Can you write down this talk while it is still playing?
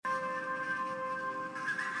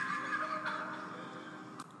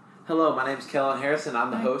Hello, my name is Kellen Harrison.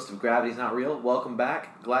 I'm the host of Gravity's Not Real. Welcome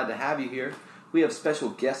back. Glad to have you here. We have special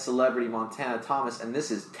guest celebrity Montana Thomas, and this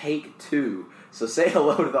is take 2. So say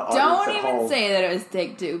hello to the audience Don't at even home. say that it was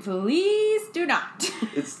take 2. Please do not.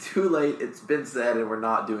 It's too late. It's been said, and we're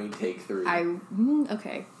not doing take 3.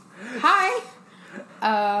 Okay. Hi.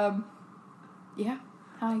 Yeah.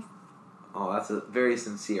 Hi. Oh, that's a very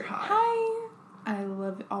sincere hi. Hi. I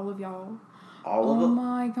love all of y'all. All of them? Oh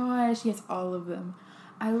my gosh. Yes, all of them.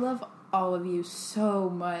 I love all of you so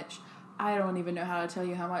much. I don't even know how to tell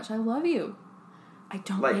you how much I love you. I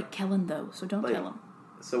don't like Kellen, though, so don't tell him.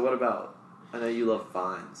 So what about... I know you love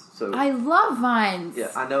vines. So I love vines.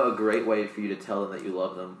 Yeah, I know a great way for you to tell them that you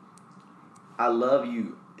love them. I love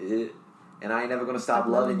you, and I ain't never going to stop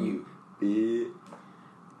loving you.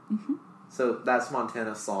 Mm-hmm. So that's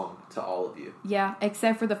Montana's song to all of you. Yeah,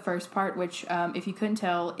 except for the first part, which, if you couldn't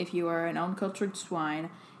tell, if you are an uncultured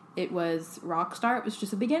swine, it was Rockstar. It was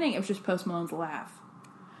just the beginning. It was just Post Malone's laugh.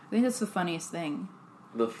 I think that's the funniest thing.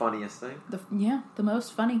 The funniest thing? The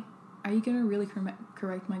most funny. Are you going to really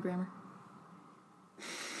correct my grammar?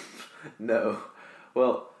 No.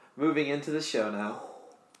 Well, moving into the show now.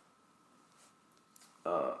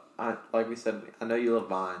 Like we said, I know you love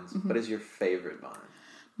vines. Mm-hmm. What is your favorite vine?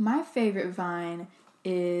 My favorite vine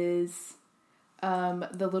is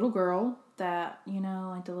the little girl that,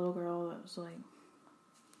 like the little girl that was like...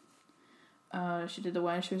 she did the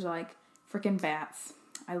one, she was like, freaking bats.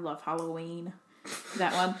 I love Halloween.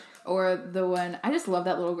 That one. Or the one, I just love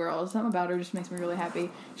that little girl. Something about her just makes me really happy.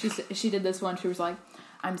 She did this one, she was like,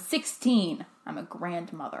 I'm 16. I'm a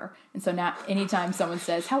grandmother. And so now, anytime someone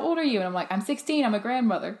says, how old are you? And I'm like, I'm 16. I'm a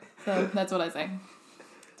grandmother. So that's what I say.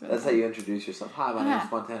 That's how you introduce yourself. Hi, my name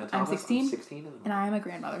is Montana Thomas. I'm 16. I'm 16. And I am a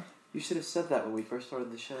grandmother. You should have said that when we first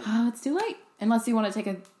started the show. It's too late. Unless you want to take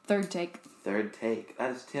a third take. Third take.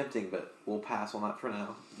 That is tempting, but we'll pass on that for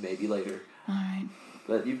now. Maybe later. All right.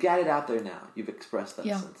 But you've got it out there now. You've expressed that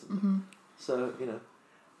sentiment. Mm-hmm. So,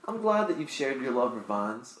 I'm glad that you've shared your love for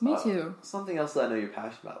vines. Me too. Something else that I know you're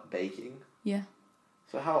passionate about, baking. Yeah.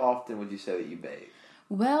 So how often would you say that you bake?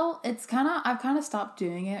 Well, I've kind of stopped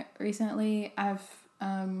doing it recently. I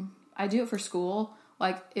do it for school.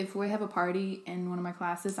 Like, if we have a party in one of my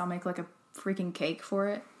classes, I'll make, like, a freaking cake for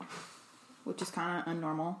it, which is kind of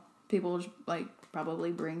unnormal. People,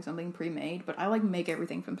 probably bring something pre-made, but I, make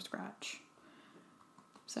everything from scratch.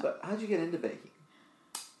 So how'd you get into baking?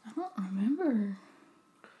 I don't remember.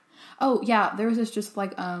 Oh, yeah, there was this just,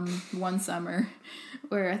 one summer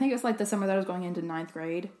where I think it was, the summer that I was going into 9th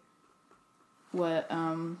grade.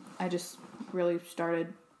 I just really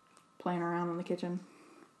started playing around in the kitchen.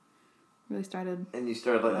 Really started. And you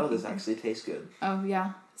started this actually tastes good. Oh,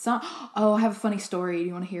 yeah. I have a funny story. Do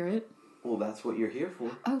you want to hear it? Well, that's what you're here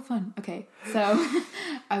for. Oh, fun. Okay. So,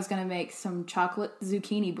 I was going to make some chocolate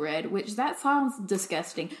zucchini bread, which that sounds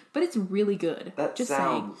disgusting, but it's really good. That just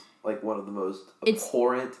sounds like one of the most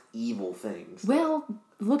abhorrent, evil things. Well,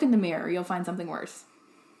 look in the mirror. You'll find something worse.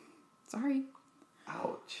 Sorry.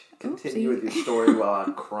 Ouch. Continue with your story while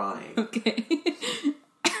I'm crying. Okay.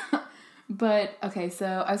 But, okay, so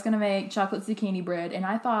I was going to make chocolate zucchini bread, and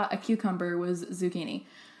I thought a cucumber was zucchini.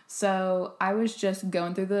 So I was just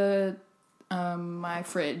going through my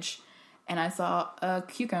fridge, and I saw a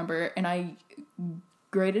cucumber, and I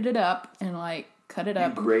grated it up and, cut it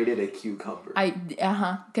up. You grated a cucumber?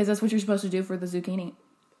 Because that's what you're supposed to do for the zucchini.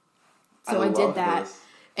 So I did that. This.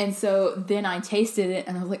 And so then I tasted it,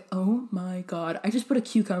 and I was like, oh my god, I just put a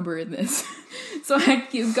cucumber in this. So I had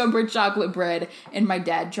cucumber chocolate bread, and my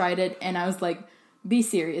dad tried it, and I was like, be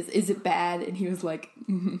serious, is it bad? And he was like,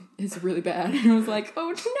 it's really bad. And I was like,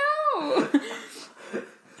 oh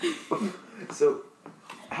no! So,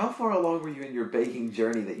 how far along were you in your baking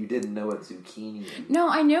journey that you didn't know what zucchini is? No,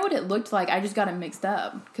 I know what it looked like, I just got it mixed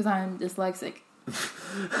up, because I'm dyslexic.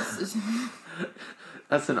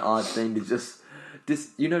 That's an odd thing to just...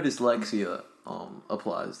 dyslexia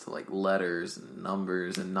applies to letters and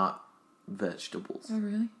numbers and not vegetables. Oh,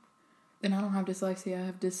 really? Then I don't have dyslexia. I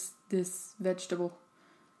have this vegetable.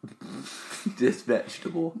 This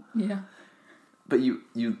vegetable? Yeah. But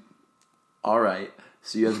you alright,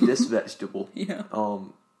 so you have this vegetable. Yeah.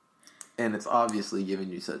 And it's obviously giving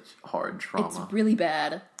you such hard trauma. It's really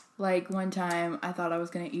bad. One time, I thought I was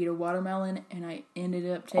going to eat a watermelon, and I ended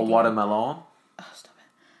up taking... A watermelon? Oh, stop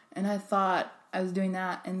it. And I thought I was doing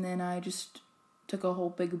that, and then I just took a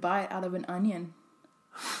whole big bite out of an onion.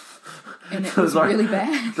 And it was really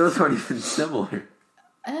bad. Those aren't even similar.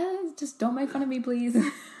 Just don't make fun of me, please.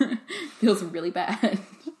 Feels really bad.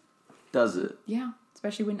 Does it? Yeah.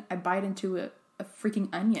 Especially when I bite into a freaking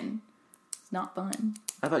onion. It's not fun.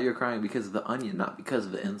 I thought you were crying because of the onion, not because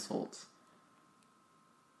of the insults.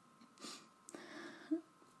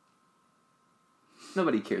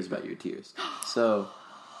 Nobody cares about your tears. So...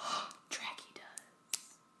 Tracky does.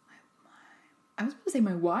 I was about to say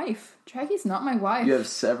my wife. Tracky's not my wife. You have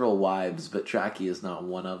several wives, but Tracky is not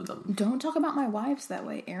one of them. Don't talk about my wives that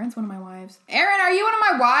way. Erin's one of my wives. Erin, are you one of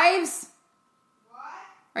my wives? What?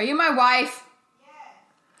 Are you my wife? Yeah.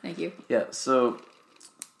 Thank you. Yeah, so...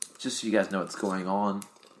 Just so you guys know what's going on,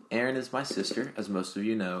 Erin is my sister, as most of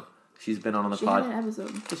you know. She's been on the pod. She had an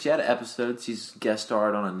episode. She had an episode. She's guest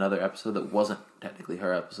starred on another episode that wasn't technically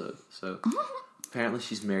her episode. So apparently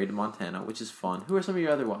she's married to Montana, which is fun. Who are some of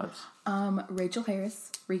your other wives? Rachel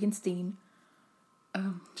Harris, Regan Steen.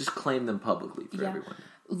 Just claim them publicly for everyone.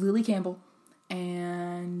 Lily Campbell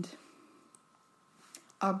and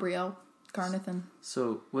Aubrielle Carnathan.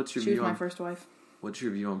 So what's your view on... She was my on... first wife. What's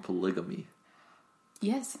your view on polygamy?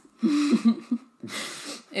 Yes.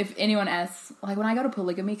 If anyone asks, like when I go to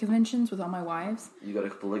polygamy conventions with all my wives. You go to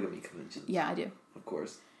polygamy conventions? Yeah, I do. Of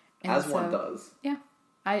course. As one does. Yeah.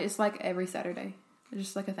 It's like every Saturday. It's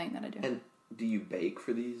just like a thing that I do. And do you bake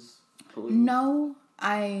for these polygamy? No.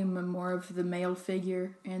 I'm more of the male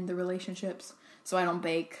figure in the relationships. So I don't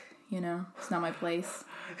bake, It's not my place.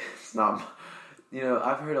 It's not...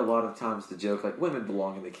 I've heard a lot of times the joke, like, women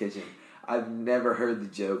belong in the kitchen. I've never heard the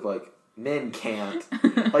joke, like, men can't.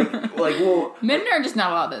 Well... Men are just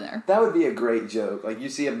not allowed in there. That would be a great joke. Like, you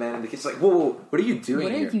see a man in the kitchen, like, whoa, what are you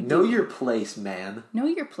doing here? Know your place, man. Know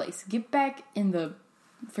your place. Get back in the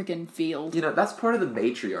freaking field. That's part of the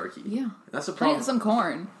matriarchy. Yeah. That's a problem. Plant some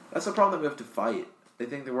corn. That's a problem that we have to fight. They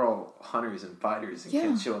think that we're all hunters and fighters and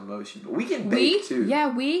can't show emotion. But we can bake, too.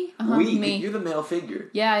 Yeah, we. Me. You're the male figure.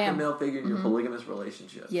 Yeah, I am. The male figure in your polygamous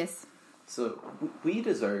relationship. Yes. So, we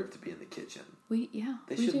deserve to be in the kitchen. They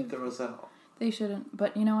shouldn't throw us out. They shouldn't.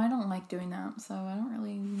 But, I don't like doing that, so I don't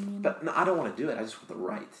really... But, no, I don't want to do it. I just want the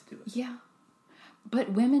right to do it. Yeah.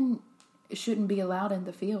 But women shouldn't be allowed in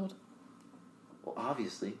the field. Well,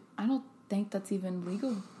 obviously. I don't think that's even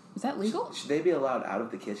legal. Is that legal? Should they be allowed out of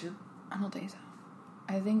the kitchen? I don't think so.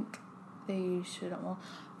 I think they shouldn't. Well,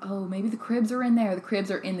 maybe the cribs are in there. The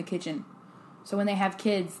cribs are in the kitchen. So when they have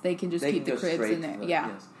kids, they can just keep the cribs in there. Yeah.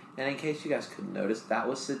 Yes. And in case you guys couldn't notice, that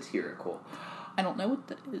was satirical. I don't know what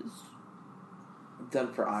that is.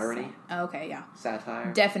 Done for irony. Okay, yeah.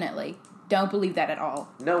 Satire. Definitely. Don't believe that at all.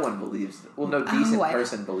 No one believes that. Well, no decent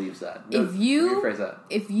person believes that. No, rephrase that.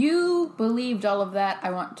 If you believed all of that,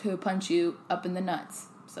 I want to punch you up in the nuts.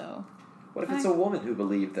 So... What if it's a woman who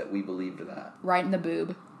believed that we believed that? Right in the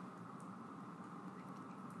boob.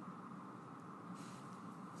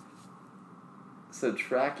 So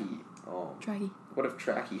Tracky... Oh. Tracky. What if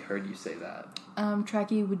Tracky heard you say that?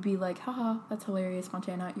 Tracky would be like, haha, that's hilarious,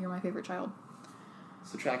 Montana, you're my favorite child.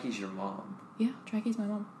 So Tracky's your mom? Yeah, Tracky's my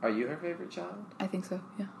mom. Are you her favorite child? I think so,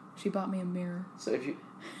 yeah. She bought me a mirror. So if you...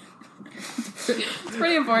 It's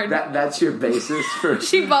pretty important. That's your basis for...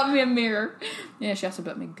 She bought me a mirror. Yeah, she also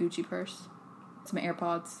bought me a Gucci purse. Some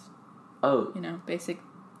AirPods. Oh. Basic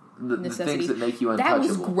the necessity. Things that make you untouchable. That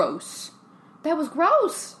was gross. That was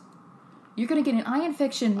gross. You're going to get an eye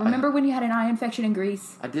infection. Remember when you had an eye infection in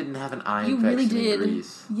Greece? I didn't have an eye infection in Greece. You really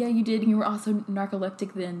did. Yeah, you did. And you were also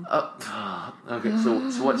narcoleptic then. Okay,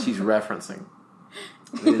 so what she's referencing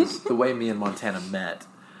is the way me and Montana met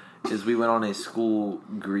is we went on a school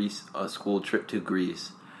trip to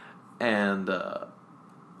Greece, and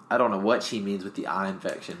I don't know what she means with the eye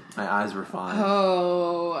infection. My eyes were fine.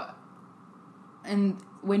 Oh, and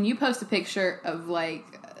when you post a picture of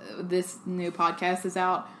this new podcast is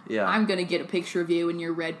out, I'm gonna get a picture of you and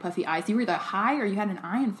your red puffy eyes. You were either high or you had an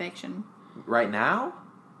eye infection. Right now,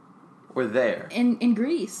 or there in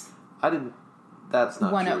Greece. I didn't. That's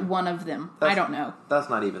not true. One of them. I don't know.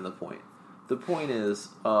 That's not even the point. The point is,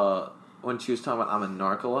 when she was talking about I'm a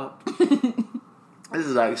narcolep, this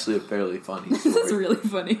is actually a fairly funny story. This is really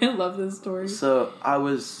funny. I love this story. So, I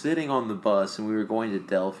was sitting on the bus, and we were going to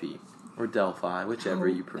Delphi, or Delphi, whichever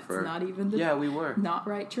you prefer. That's not even the... Yeah, we were. Not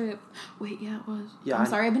right trip. Wait, yeah, it was. Yeah, I'm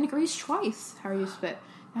sorry, I've been to Greece twice. How are you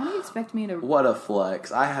How do you expect me to... What a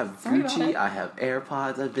flex. I have Gucci, I have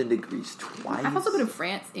AirPods, I've been to Greece twice. I've also been to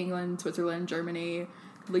France, England, Switzerland, Germany...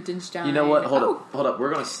 Liechtenstein. You know what? Hold up.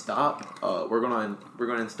 We're gonna stop. We're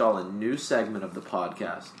gonna install a new segment of the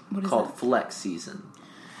podcast called Flex Season.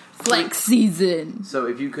 Flex Season. So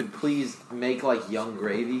if you could please make like Young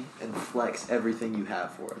Gravy and flex everything you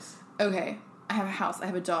have for us. Okay. I have a house. I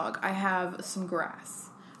have a dog. I have some grass.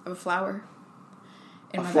 I have a flower.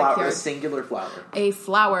 In my backyard. A singular flower. A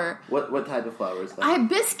flower. What type of flower is that? A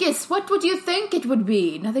hibiscus. What would you think it would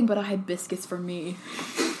be? Nothing but a hibiscus for me.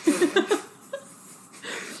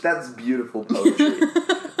 That's beautiful poetry.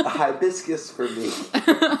 A hibiscus for me.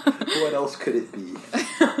 What else could it be?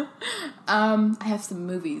 I have some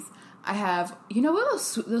movies. I have, you know what,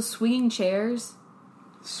 those swinging chairs?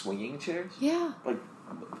 Swinging chairs? Yeah. Like,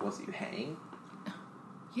 was you hang?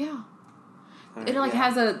 Yeah. Right, It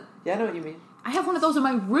has a... Yeah, I know what you mean. I have one of those in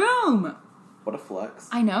my room. What a flex.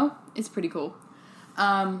 I know. It's pretty cool.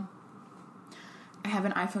 I have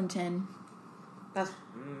an iPhone 10. That's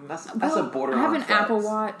a borderline I have an flex. Apple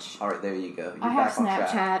Watch. All right, there you go. You're I have back on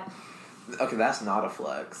track. Snapchat. Okay, that's not a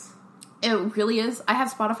flex. It really is. I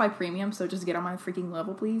have Spotify Premium, so just get on my freaking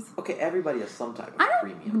level, please. Okay, everybody has some type of I don't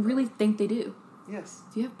premium. really think they do. Yes.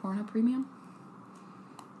 Do you have Pornhub Premium?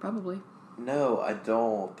 Probably. No, I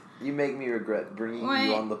don't. You make me regret bringing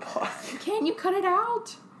you on the pod. Can't you cut it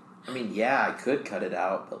out? I mean, yeah, I could cut it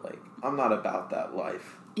out, but like, I'm not about that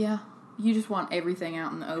life. Yeah, you just want everything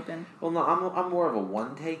out in the open. Well, no, I'm more of a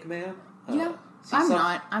one-take man. Yeah, I'm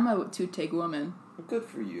not. I'm a two-take woman. Good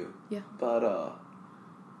for you. Yeah. But,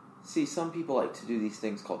 see, some people like to do these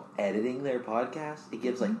things called editing their podcast. It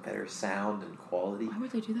gives, like, better sound and quality. Why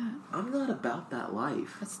would they do that? I'm not about that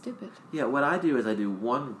life. That's stupid. Yeah, what I do is I do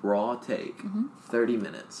one raw take, 30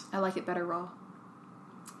 minutes. I like it better raw.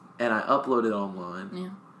 And I upload it online. Yeah.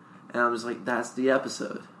 And I'm just like, that's the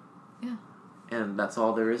episode. Yeah. And that's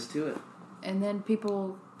all there is to it. And then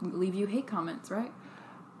people leave you hate comments, right?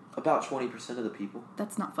 About 20% of the people.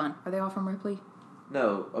 That's not fun. Are they all from Ripley?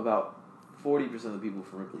 No, about 40% of the people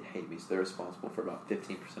from Ripley hate me, so they're responsible for about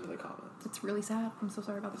 15% of the comments. That's really sad. I'm so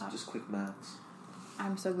sorry about that. It's just quick maths.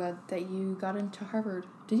 I'm so glad that you got into Harvard.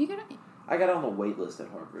 Did you get it? I got on the wait list at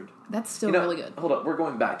Harvard. That's still really good. Hold up, we're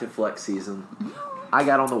going back to flex season. I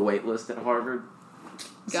got on the wait list at Harvard.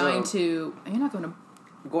 You're not going to...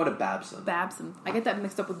 I'm going to Babson. Babson. I get that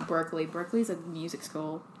mixed up with Berkeley. Berkeley's a music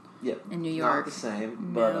school. Yep. In New York. Not the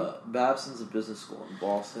same, No. but Babson's a business school in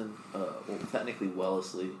Boston. Well, technically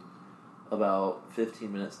Wellesley, about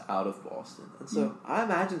 15 minutes out of Boston. And so I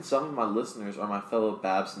imagine some of my listeners are my fellow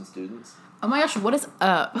Babson students. Oh my gosh, what is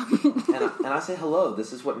up? and I say, hello,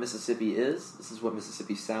 this is what Mississippi is. This is what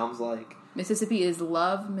Mississippi sounds like. Mississippi is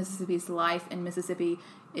love, Mississippi is life, and Mississippi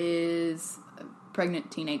is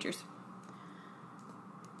pregnant teenagers.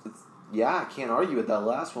 Yeah, I can't argue with that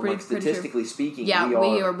last one. Statistically speaking, yeah,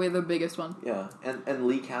 we're the biggest one. Yeah, and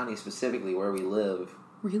Lee County specifically, where we live,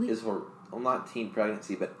 really is for not teen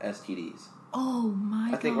pregnancy but STDs. Oh my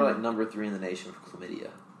god! I think we're like number 3 in the nation for chlamydia.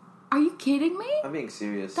 Are you kidding me? I'm being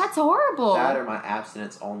serious. That's horrible. That or my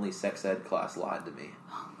abstinence only sex ed class lied to me.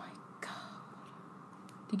 Oh my god!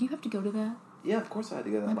 Did you have to go to that? Yeah, of course I had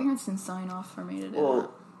to go to that. My parents didn't sign off for me to do that.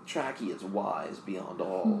 Well, Tracky is wise beyond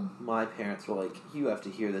all. My parents were like, you have to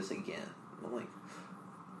hear this again. And I'm like,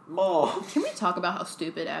 Mom. Can we talk about how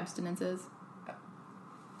stupid abstinence is?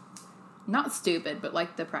 Not stupid, but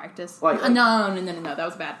like the practice. No, that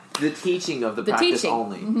was bad. The teaching of the practice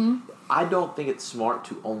only. Mm-hmm. I don't think it's smart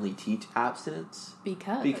to only teach abstinence.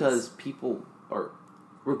 Because people are,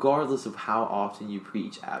 regardless of how often you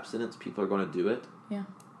preach abstinence, people are going to do it. Yeah.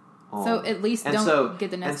 So at least don't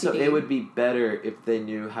get the STD. And so it would be better if they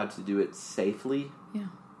knew how to do it safely. Yeah.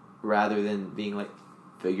 Rather than being like,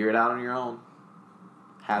 figure it out on your own.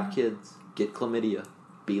 Have kids. Get chlamydia.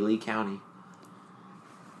 Be Lee County.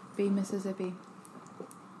 Be Mississippi.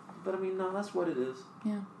 But I mean, no, that's what it is.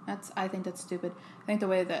 Yeah. I think that's stupid. I think the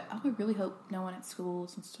way that... I really hope no one at school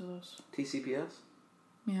listens to us. TCPS?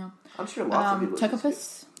 Yeah. I'm sure lots of people...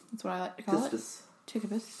 Tuckapus. That's what I like to call it.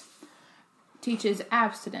 Tuckapus. Teaches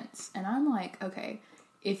abstinence. And I'm like, okay,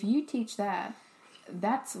 if you teach that,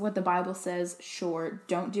 that's what the Bible says, sure,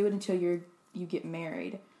 don't do it until you get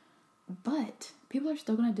married. But people are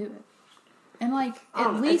still going to do it. And like,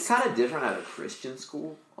 at least... It's kind of different at a Christian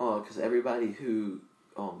school, because everybody who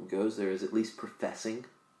goes there is at least professing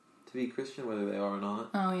to be Christian, whether they are or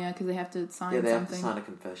not. Oh, yeah, because they have to sign something. Yeah, they have to sign a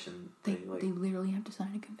confession. They literally have to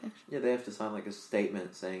sign a confession. Yeah, they have to sign like a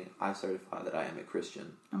statement saying, I certify that I am a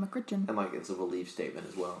Christian. I'm a Christian. And like, it's a belief statement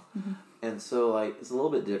as well. Mm-hmm. And so like, it's a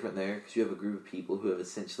little bit different there, because you have a group of people who have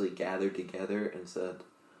essentially gathered together and said,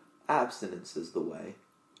 abstinence is the way.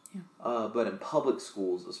 Yeah. But in public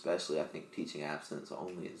schools especially, I think teaching abstinence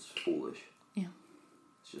only is foolish. Yeah.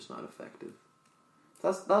 It's just not effective.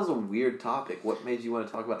 That was a weird topic. What made you want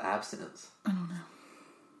to talk about abstinence? I don't know.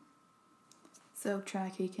 So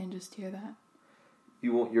Tracky can just hear that.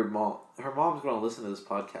 You want your mom... Her mom's going to listen to this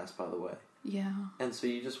podcast, by the way. Yeah. And so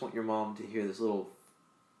you just want your mom to hear this little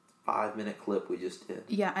 5-minute clip we just did.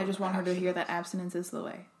 Yeah, I just want her to hear that abstinence is the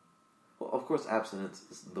way. Well, of course abstinence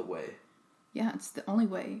is the way. Yeah, it's the only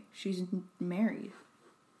way. She's married.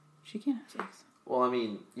 She can't have sex. Well, I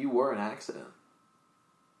mean, you were an accident.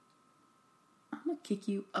 I'm gonna kick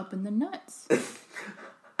you up in the nuts.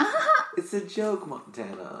 It's a joke,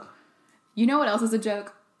 Montana. You know what else is a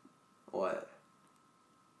joke? What?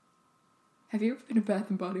 Have you ever been to Bath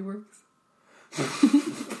and Body Works?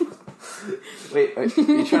 Wait, are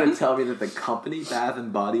you trying to tell me that the company Bath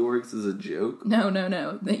and Body Works is a joke? No.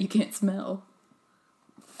 That you can't smell.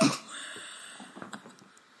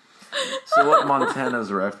 So what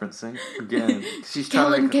Montana's referencing again? She's trying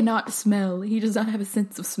Kellen cannot smell. He does not have a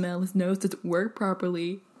sense of smell. His nose doesn't work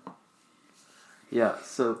properly. Yeah.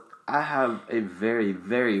 So I have a very,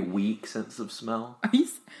 very weak sense of smell.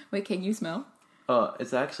 Wait, can you smell?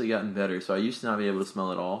 It's actually gotten better. So I used to not be able to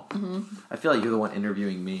smell at all. Mm-hmm. I feel like you're the one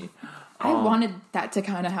interviewing me. I wanted that to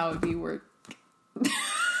kind of how it be work.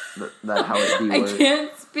 That how it be work. I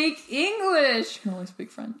can't speak English. I can only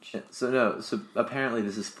speak French. Yeah, so apparently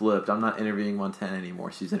this is flipped. I'm not interviewing Montana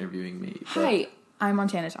anymore. She's interviewing me. Hi, I'm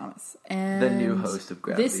Montana Thomas, and the new host of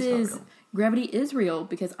Gravity. This is Gravity is Real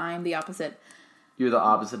because I am the opposite. You're the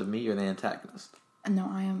opposite of me. You're the antagonist. No,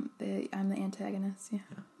 I'm the antagonist. Yeah.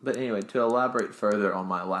 But anyway, to elaborate further on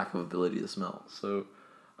my lack of ability to smell, so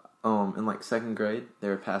in like second grade, they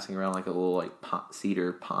were passing around like a little like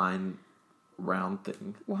cedar pine round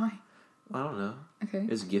thing. Why? I don't know. Okay.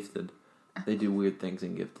 It's Gifted. They do weird things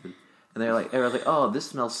in Gifted, and they were like, "Oh, this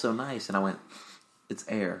smells so nice," and I went, "It's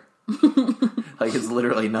air." Like it's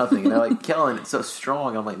literally nothing. And they're like, "Kellen, it's so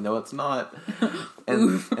strong." I'm like, "No, it's not."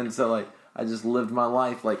 And so like I just lived my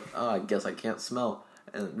life like, oh, I guess I can't smell.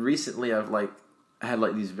 And recently I've like had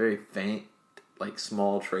like these very faint, like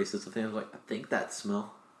small traces of things. Like I think that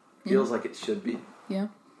smell feels like it should be. Yeah. And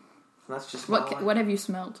that's just my life. What have you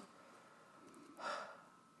smelled?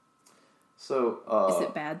 So is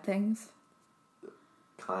it bad things?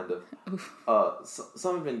 Kind of.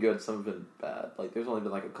 Some have been good, some have been bad. Like there's only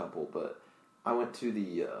been like a couple, but I went to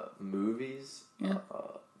the movies. Yeah.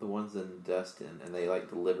 The ones in Destin, and they like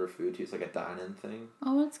deliver food to you. It's like a dine-in thing.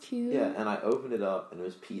 Oh, that's cute. Yeah, and I opened it up, and it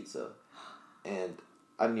was pizza, and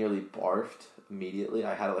I nearly barfed immediately.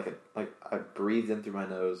 I had I breathed in through my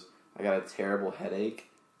nose. I got a terrible headache,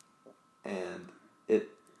 and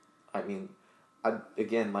I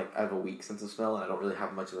have a weak sense of smell, and I don't really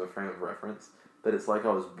have much of a frame of reference. But it's like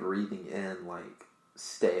I was breathing in like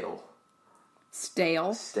stale.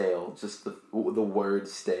 Stale. Just the word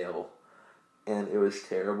stale. And it was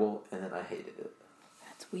terrible, and then I hated it.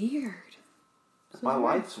 That's weird. My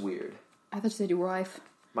wife's weird. I thought you said your wife.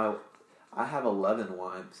 I have 11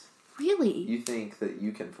 wives. Really? You think that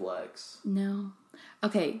you can flex? No.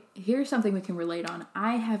 Okay, here's something we can relate on.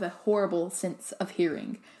 I have a horrible sense of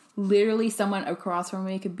hearing. Literally, someone across from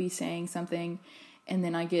me could be saying something, and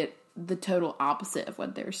then I get the total opposite of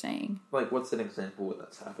what they're saying. Like, what's an example where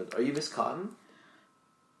that's happened? Are you Miss Cotton?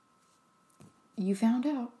 You found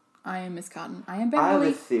out. I am Miss Cotton. I am Beverly. I have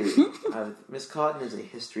a theory. Miss Cotton is a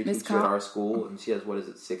history teacher at our school, and she has,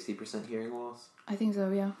 60% hearing loss? I think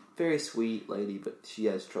so, yeah. Very sweet lady, but she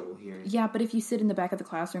has trouble hearing. Yeah, but if you sit in the back of the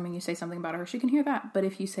classroom and you say something about her, she can hear that. But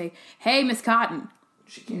if you say, "Hey, Miss Cotton,"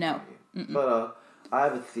 she can't hear you. Mm-mm. But I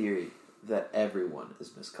have a theory that everyone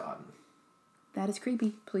is Miss Cotton. That is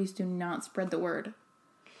creepy. Please do not spread the word.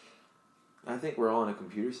 I think we're all in a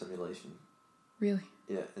computer simulation. Really?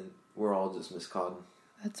 Yeah, and we're all just Miss Cotton.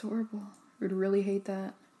 That's horrible. I would really hate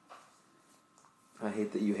that. I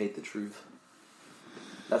hate that you hate the truth.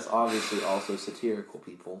 That's obviously also satirical,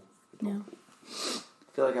 people. Yeah. I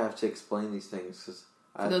feel like I have to explain these things because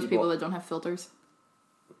for those people that don't have filters.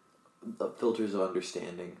 The filters of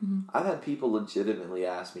understanding. Mm-hmm. I've had people legitimately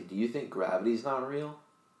ask me, "Do you think gravity's not real?"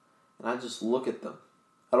 And I just look at them.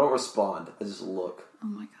 I don't respond. I just look. Oh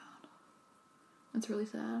my god. That's really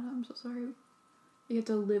sad. I'm so sorry. You have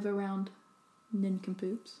to live around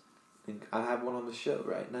nincompoops. I have one on the show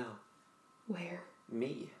right now. Where?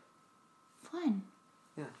 Me. Fun.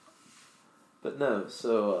 Yeah. But no,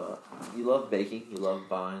 so you love baking, you love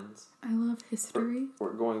vines. I love history.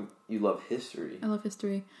 You love history. I love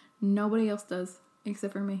history. Nobody else does,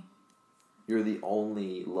 except for me. You're the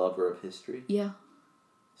only lover of history? Yeah.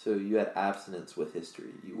 So you had abstinence with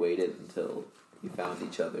history. You waited until you found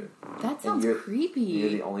each other. That sounds creepy. You're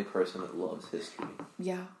the only person that loves history.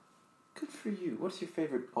 Yeah. Good for you. What's your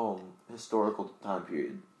favorite historical time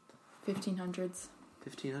period? 1500s.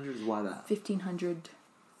 1500s? Why that? 1500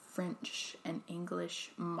 French and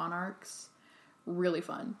English monarchs. Really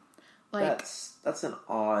fun. Like that's an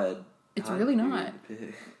odd. It's really not.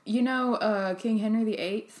 You know King Henry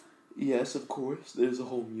VIII? Yes, of course. There's a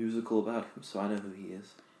whole musical about him, so I know who he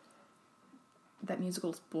is. That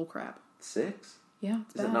musical's bullcrap. 6? Yeah,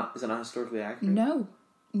 it's bad. Is it not historically accurate? No,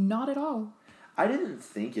 not at all. I didn't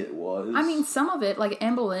think it was. I mean, some of it, like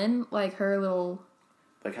Anne Boleyn, like her little...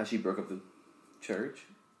 Like how she broke up the church?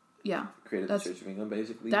 Yeah. Created the Church of England,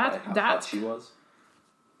 basically, by how hot she was?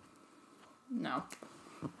 No.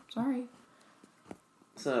 Sorry.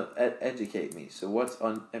 So, educate me. So,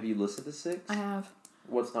 have you listened to 6? I have.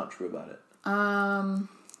 What's not true about it?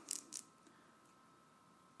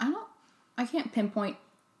 I can't pinpoint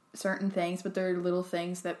certain things, but there are little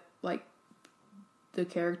things that, like, the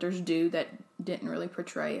characters do that didn't really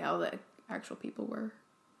portray how the actual people were.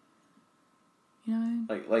 You know what I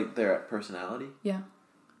mean? Like their personality? Yeah.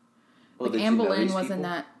 Well, like, Anne Boleyn wasn't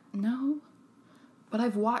that... No. But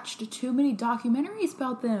I've watched too many documentaries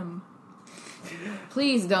about them.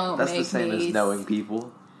 Please don't That's make me... the same as knowing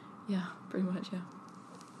people. Yeah, pretty much, yeah.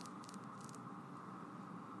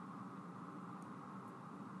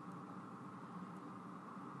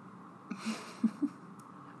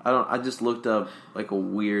 I just looked up like a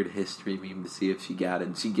weird history meme to see if she got it,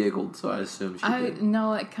 and she giggled, so I assumed she did.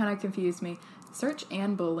 No, it kind of confused me. Search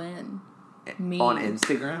Anne Boleyn meme. On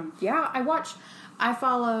Instagram? Yeah, I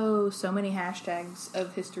follow so many hashtags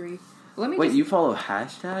of history. Wait, you follow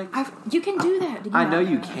hashtags? You can do that. I know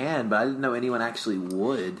you can, but I didn't know anyone actually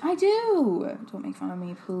would. I do. Don't make fun of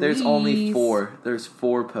me, please. There's only 4. There's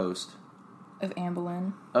 4 posts. Of Anne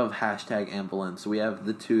Boleyn. Of hashtag Anne Boleyn. So we have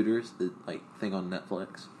The Tudors, the thing on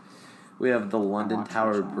Netflix. We have the London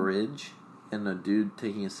Tower Bridge and a dude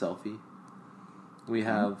taking a selfie. We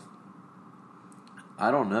have...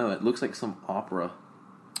 I don't know. It looks like some opera.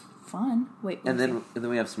 Fun. Wait. And then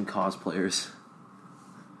we have some cosplayers.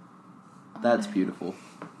 That's beautiful.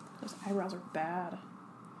 Those eyebrows are bad.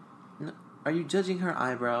 No, are you judging her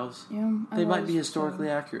eyebrows? Yeah. They might be historically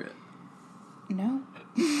accurate. No.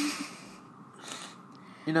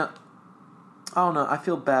 You know, I don't know. I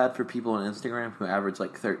feel bad for people on Instagram who average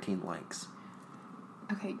like 13 likes.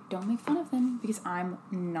 Okay, don't make fun of them because I'm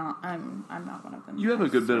not one of them. You have a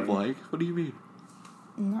good bit of like. What do you mean?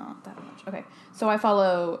 Not that much. Okay, so I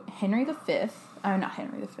follow Henry V. Not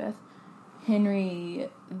Henry V. Henry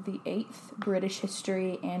VIII, British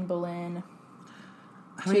history, Anne Boleyn.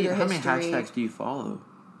 How many hashtags do you follow?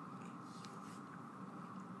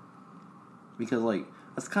 Because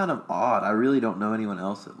that's kind of odd. I really don't know anyone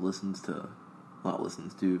else that follows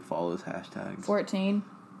hashtags. 14.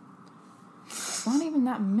 It's not even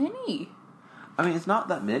that many. I mean, it's not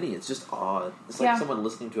that many. It's just odd. It's like someone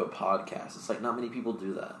listening to a podcast. It's like not many people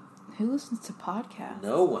do that. Who listens to podcasts?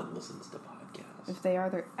 No one listens to podcasts. If they are,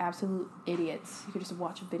 they're absolute idiots. You could just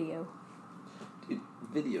watch a video. Dude,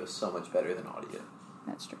 video is so much better than audio.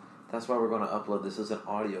 That's true. That's why we're going to upload this as an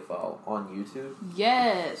audio file on YouTube.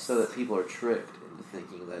 Yes! So that people are tricked into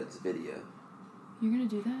thinking that it's video. You're going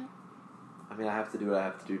to do that? I mean, I have to do what I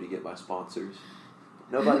have to do to get my sponsors.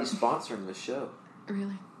 Nobody's sponsoring this show.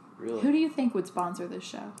 Really? Really? Who do you think would sponsor this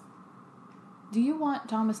show? Do you want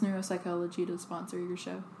Thomas Neuropsychology to sponsor your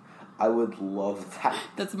show? I would love that.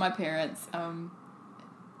 That's my parents'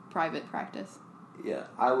 private practice. Yeah,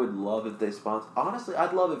 I would love if they sponsor. Honestly,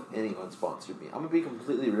 I'd love if anyone sponsored me. I'm gonna be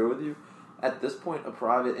completely real with you. At this point, a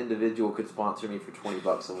private individual could sponsor me for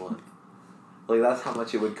 $20 a month. Like, that's how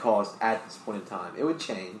much it would cost at this point in time. It would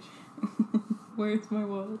change. Where's my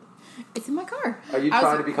wallet? It's in my car. Are you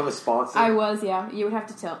trying to become a sponsor? I was, yeah. You would have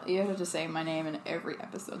to say my name in every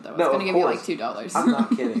episode, though. It's going to give you like $2. I'm not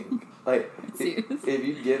kidding. Like, if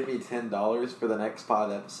you give me $10 for the next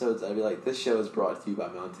 5 episodes, I'd be like, this show is brought to you by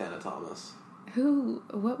Montana Thomas.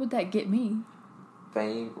 What would that get me?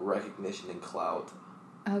 Fame, recognition, and clout.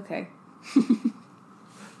 Okay.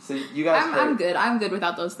 So you guys I'm good. I'm good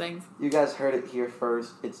without those things. You guys heard it here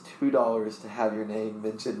first. It's $2 to have your name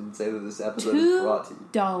mentioned and say that this episode is brought to you.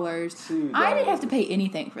 $2. I didn't have to pay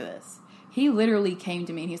anything for this. He literally came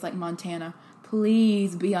to me and he's like, Montana,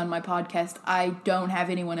 please be on my podcast. I don't have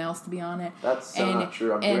anyone else to be on it. That's not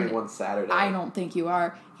true. I'm doing one Saturday. I don't think you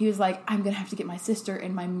are. He was like, I'm going to have to get my sister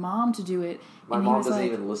and my mom to do it. My mom doesn't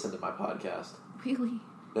even listen to my podcast. Really?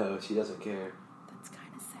 No, she doesn't care. That's kind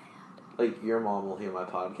of sad. Like, your mom will hear my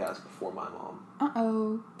podcast before my mom.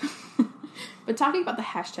 Uh-oh. But talking about the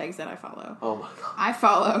hashtags that I follow. Oh my god. I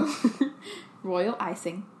follow royal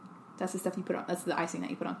icing. That's the stuff you put on. That's the icing that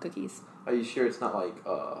you put on cookies. Are you sure it's not like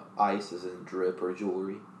ice as in drip or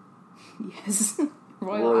jewelry? Yes.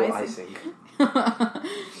 Royal icing.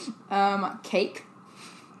 Cake.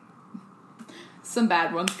 Some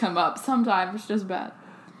bad ones come up. Sometimes it's just bad.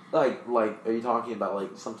 Like, are you talking about, like,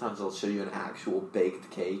 sometimes they'll show you an actual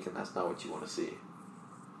baked cake, and that's not what you want to see?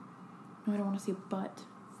 No, I don't want to see a butt.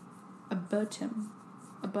 A bottom.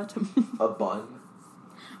 A bottom. A bun?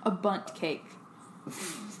 A bunt cake.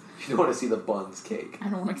 You don't want to see the buns cake. I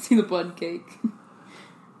don't want to see the bun cake.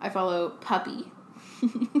 I follow puppy.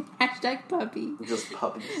 Hashtag puppy. Just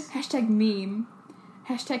puppies. Hashtag meme.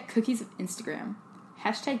 Hashtag cookies of Instagram.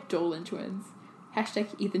 Hashtag Dolan twins.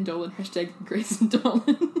 Hashtag Ethan Dolan. Hashtag Grayson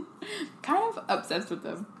Dolan. Kind of obsessed with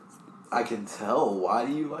them. I can tell. Why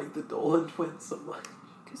do you like the Dolan twins so much?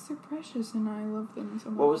 Because they're precious and I love them so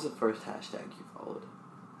much. What was the first hashtag you followed?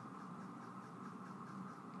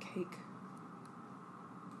 Cake.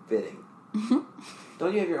 Fitting.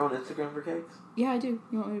 Don't you have your own Instagram for cakes? Yeah, I do.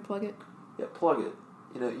 You want me to plug it? Yeah, plug it.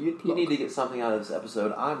 You need to get something out of this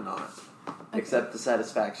episode. I'm not. Okay. Except the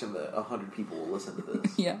satisfaction that 100 people will listen to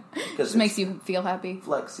this. Yeah. Just makes you feel happy.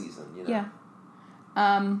 Flex season, Yeah.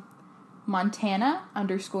 Montana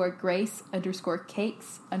 _Grace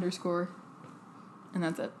 _cakes _ and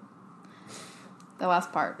that's it. The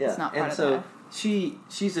last part is not part of that. And so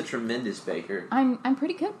she's a tremendous baker. I'm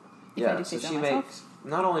pretty good. If I do say so so she myself. makes.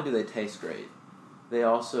 Not only do they taste great, they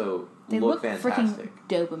also look fantastic.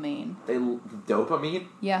 Freaking dopamine. Dopamine?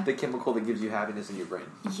 Yeah. The chemical that gives you happiness in your brain.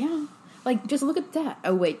 Yeah. Like, just look at that.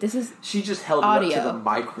 Oh, wait, this is She just held audio. it up to the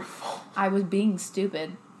microphone. I was being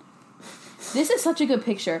stupid. This is such a good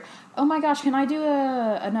picture. Oh my gosh, can I do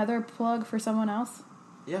another plug for someone else?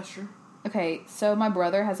 Yeah, sure. Okay, so my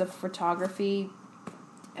brother has a photography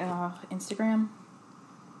Instagram.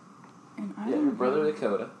 And your brother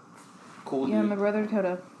Dakota. Cool dude. Yeah, my brother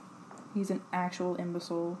Dakota. He's an actual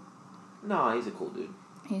imbecile. No, he's a cool dude.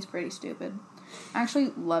 He's pretty stupid. I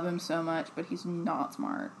actually love him so much, but he's not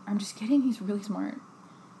smart. I'm just kidding, he's really smart.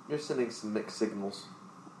 You're sending some mixed signals.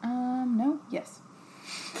 No. Yes.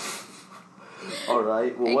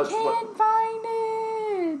 Alright, well I can't find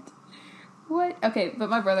it! What? Okay, but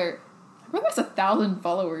my brother has 1,000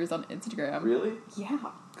 followers on Instagram. Really? Yeah.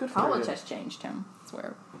 Good for College him. has changed him, I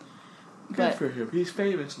swear. Good for him. He's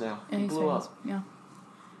famous now. And he blew up. Yeah.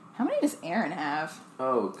 How many does Aaron have?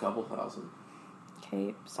 Oh, a couple thousand.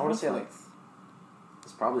 Okay, I want to say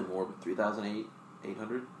it's probably more, but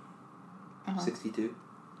 3,800? 62?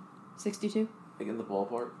 62? Like in the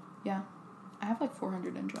ballpark? Yeah. I have like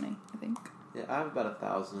 420, I think. Yeah, I have about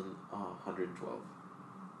 1,112.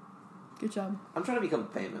 Good job. I'm trying to become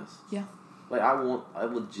famous. Yeah. Like, I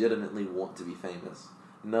legitimately want to be famous.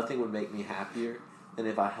 Nothing would make me happier than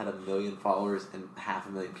if I had 1 million followers and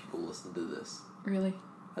 500,000 people listen to this. Really?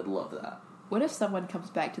 I'd love that. What if someone comes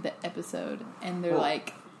back to the episode and they're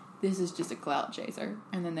like, this is just a clout chaser,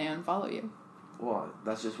 and then they unfollow you? Well,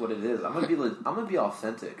 that's just what it is. I'm gonna be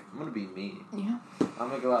authentic. I'm gonna be me. Yeah. I'm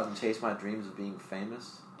gonna go out and chase my dreams of being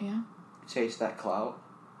famous. Yeah. Chase that clout.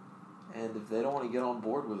 And if they don't want to get on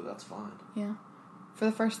board with it, that's fine. Yeah. For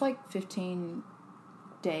the first 15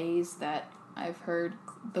 days that I've heard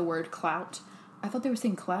the word clout, I thought they were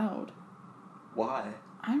saying cloud. Why?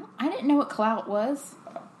 I didn't know what clout was,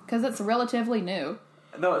 because it's relatively new.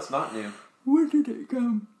 No, it's not new. Where did it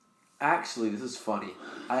come? Actually, this is funny.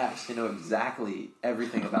 I actually know exactly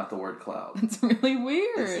everything about the word cloud. It's really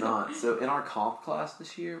weird. It's not. So in our comp class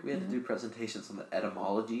this year, we had to do presentations on the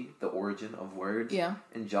etymology, the origin of words. Yeah.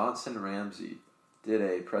 And Johnson Ramsey did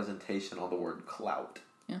a presentation on the word clout.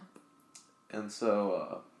 Yeah. And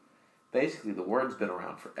so, basically, the word's been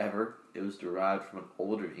around forever. It was derived from an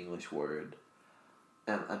older English word.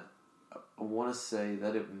 And I want to say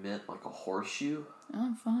that it meant like a horseshoe.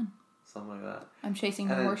 Oh, fun. Something like that. I'm chasing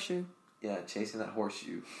the horseshoe. Yeah, chasing that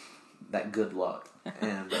horseshoe. That good luck.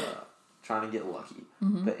 And trying to get lucky.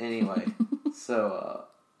 Mm-hmm. But anyway, so,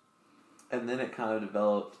 and then it kind of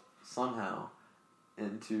developed somehow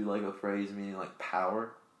into like a phrase meaning like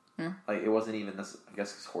power. Yeah. Like it wasn't even this, I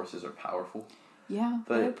guess because horses are powerful. Yeah,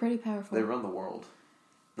 but they're pretty powerful. They run the world.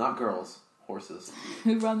 Not girls. Horses.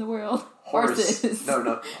 Who run the world? Horses.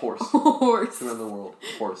 No, horse. Horse. Who run the world?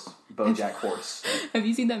 Horse. BoJack Horse. Have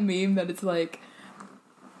you seen that meme that it's like,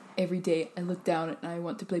 every day I look down and I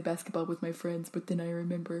want to play basketball with my friends, but then I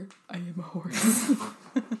remember I am a horse.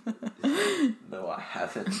 No, I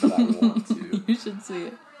haven't, but I want to. You should see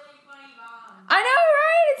it. I know,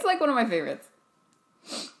 right? It's like one of my favorites.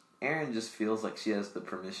 Erin just feels like she has the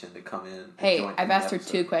permission to come in and Hey, join I've asked her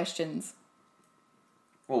episode. 2 questions.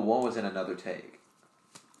 Well, one was in another take.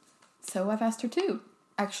 So I've asked her 2.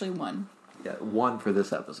 Actually, 1. Yeah, 1 for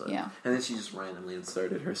this episode. Yeah. And then she just randomly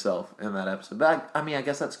inserted herself in that episode. But I mean, I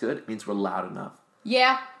guess that's good. It means we're loud enough.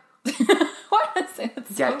 Yeah. Why did I say that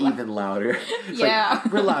so Get loud? even louder. It's Yeah.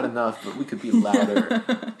 like, we're loud enough, but we could be louder.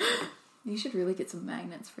 You should really get some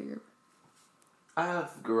magnets for your... I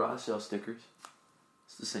have garage sale stickers.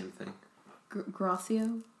 It's the same thing.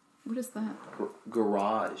 Gracio? What is that?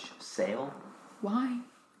 Garage sale? Why?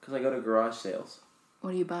 Because I go to garage sales.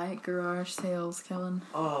 What do you buy at garage sales, Kellen?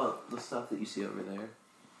 Oh, the stuff that you see over there.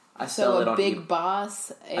 I So sell it a on big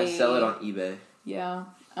boss. I sell it on eBay. Yeah.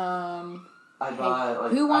 I buy.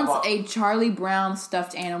 Like, who wants a Charlie Brown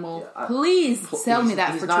stuffed animal? Yeah, Please sell me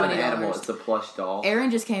that he's for $20. not an animal. It's a plush doll. Erin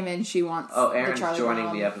just came in. She wants. Oh, Erin's the Charlie joining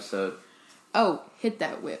Brown. the episode. Oh, hit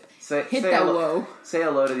that whip. Say whoa. Say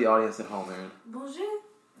hello to the audience at home, Aaron. Bonjour.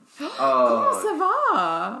 Comment ça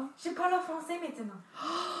va? Je parle français maintenant.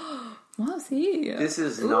 Moi aussi. This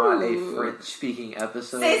is not a French-speaking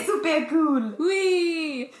episode. C'est super cool.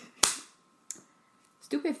 Oui.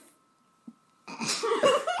 Stupid.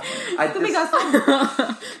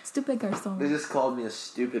 Stupid garçon. They just called me a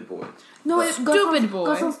stupid boy. No, it's stupid boy.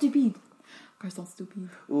 Garçon stupide. Garçon stupid.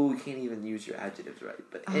 Ooh, we can't even use your adjectives right.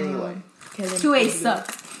 But anyway. Tu es ça.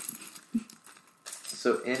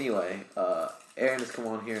 So anyway, Aaron has come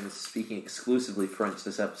on here and is speaking exclusively French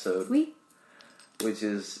this episode. Oui. Which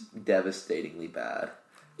is devastatingly bad.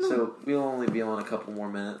 No. So we'll only be on a couple more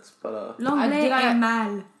minutes, but L'anglais est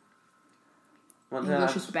mal.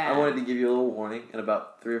 English is bad. I wanted to give you a little warning. In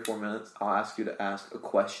about 3 or 4 minutes, I'll ask you to ask a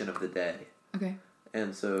question of the day. Okay.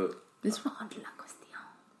 And so... This one.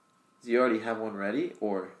 Do you already have one ready,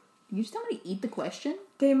 or... You just tell me to eat the question?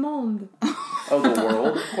 Demande. Oh, the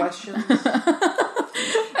world of questions?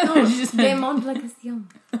 No, demande la question.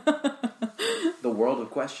 The world of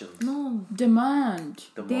questions. No. Demand.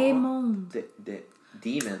 Demande.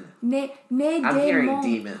 Demon. I'm hearing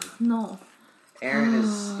demon. No. Aaron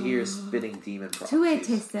is here spitting demon Tu es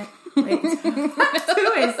prophecies. Wait.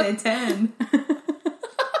 Tu es certain.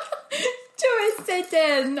 Tu es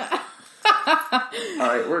certain.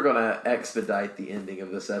 Alright, we're gonna expedite the ending of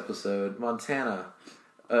this episode. Montana,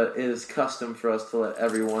 it is custom for us to let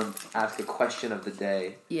everyone ask a question of the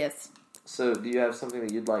day. Yes. So, do you have something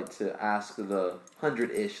that you'd like to ask the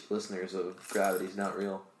 100-ish listeners of Gravity's Not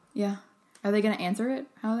Real? Yeah. Are they going to answer it?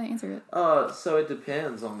 How do they answer it? So it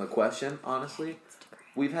depends on the question, honestly.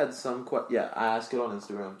 We've had some I ask it on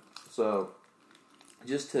Instagram. So,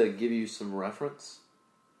 just to give you some reference,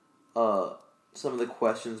 some of the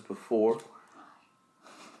questions before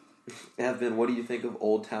have been, what do you think of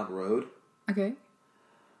Old Town Road? Okay.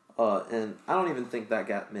 And I don't even think that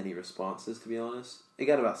got many responses, to be honest. It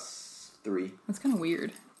got about 3. That's kind of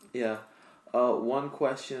weird. Yeah. One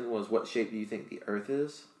question was, what shape do you think the Earth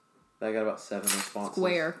is? That got about 7 responses.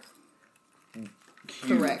 Square.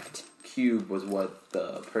 Cube. Correct. Cube was what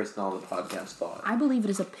the person on the podcast thought. I believe it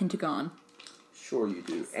is a pentagon. Sure you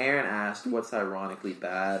do. Aaron asked, what's ironically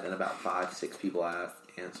bad? And about 5-6 people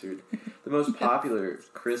answered. The most popular,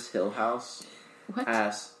 Chris Hillhouse,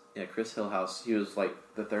 asked... Yeah, Chris Hillhouse, he was like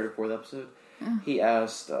the 3rd or 4th episode. Yeah. He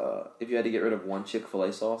asked if you had to get rid of one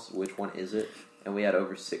Chick-fil-A sauce, which one is it? And we had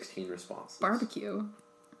over 16 responses. Barbecue.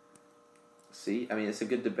 See? I mean, it's a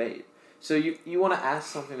good debate. So you want to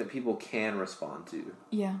ask something that people can respond to.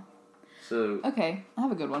 Yeah. So... Okay, I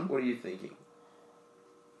have a good one. What are you thinking?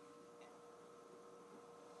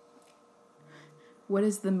 What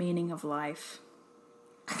is the meaning of life?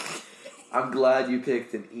 I'm glad you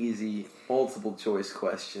picked an easy, multiple choice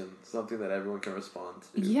question. Something that everyone can respond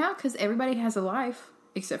to. Yeah, because everybody has a life,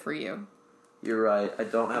 except for you. You're right. I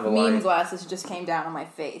don't have a Meme life. glasses just came down on my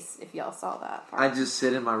face, if y'all saw that part. I just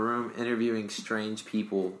sit in my room interviewing strange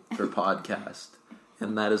people for podcast.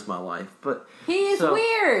 And that is my life. But he is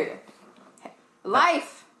weird.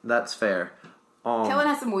 Life. That's fair. Kellen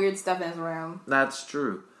has some weird stuff in his room. That's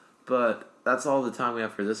true. But that's all the time we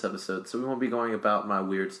have for this episode, so we won't be going about my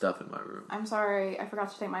weird stuff in my room. I'm sorry, I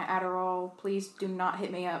forgot to take my Adderall. Please do not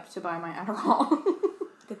hit me up to buy my Adderall.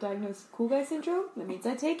 Get diagnosed with cool guy syndrome? That means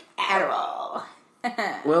I take Adderall.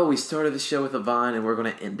 Well, we started the show with a vine, and we're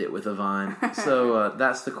going to end it with a vine. So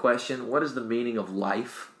that's the question. What is the meaning of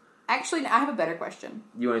life? Actually, I have a better question.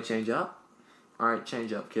 You want to change up? All right,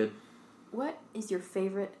 change up, kid. What is your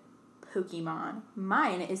favorite Pokemon?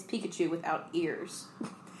 Mine is Pikachu without ears.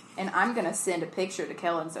 And I'm going to send a picture to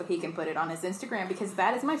Kellen so he can put it on his Instagram because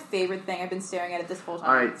that is my favorite thing. I've been staring at it this whole time.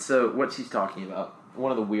 Alright, so what she's talking about,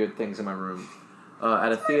 one of the weird things in my room.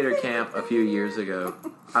 At a theater camp a few years ago,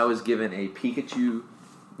 I was given a Pikachu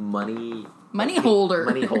money holder,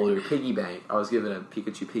 piggy bank. I was given a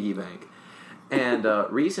Pikachu piggy bank. And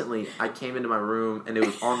recently, I came into my room and it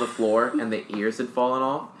was on the floor and the ears had fallen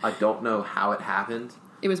off. I don't know how it happened.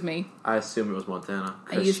 It was me. I assume it was Montana.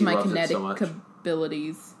 I used my kinetic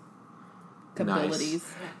abilities. Nice.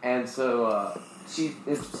 And so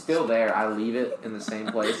it's still there. I leave it in the same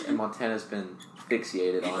place, and Montana's been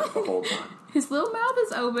fixated on it the whole time. His little mouth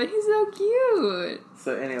is open. He's so cute.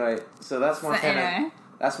 So anyway, that's Montana.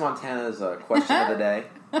 That's Montana's question of the day.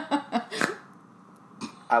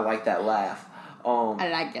 I like that laugh. I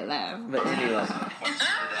like your laugh. But anyway,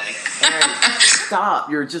 Aaron,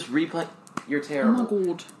 stop! You're just replaying. You're terrible. Oh my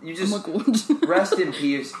god. You just rest in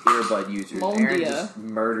peace, earbud users. Aaron just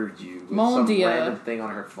murdered you with some random thing on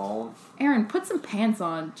her phone. Aaron, put some pants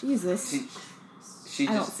on. Jesus. She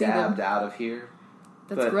just dabbed out of here.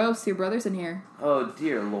 That's gross. Your brother's in here. Oh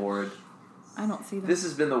dear Lord. I don't see that. This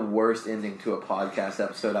has been the worst ending to a podcast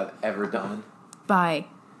episode I've ever done. Bye.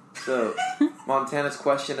 So, Montana's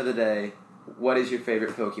question of the day: what is your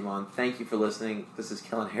favorite Pokemon? Thank you for listening. This is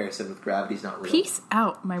Kellen Harrison with Gravity's Not Real. Peace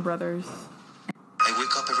out, my brothers. I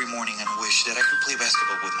wake up every morning and wish that I could play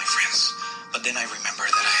basketball with my friends, but then I remember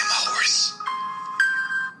that I am a horse.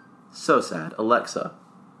 So sad. Alexa,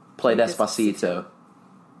 play Despacito.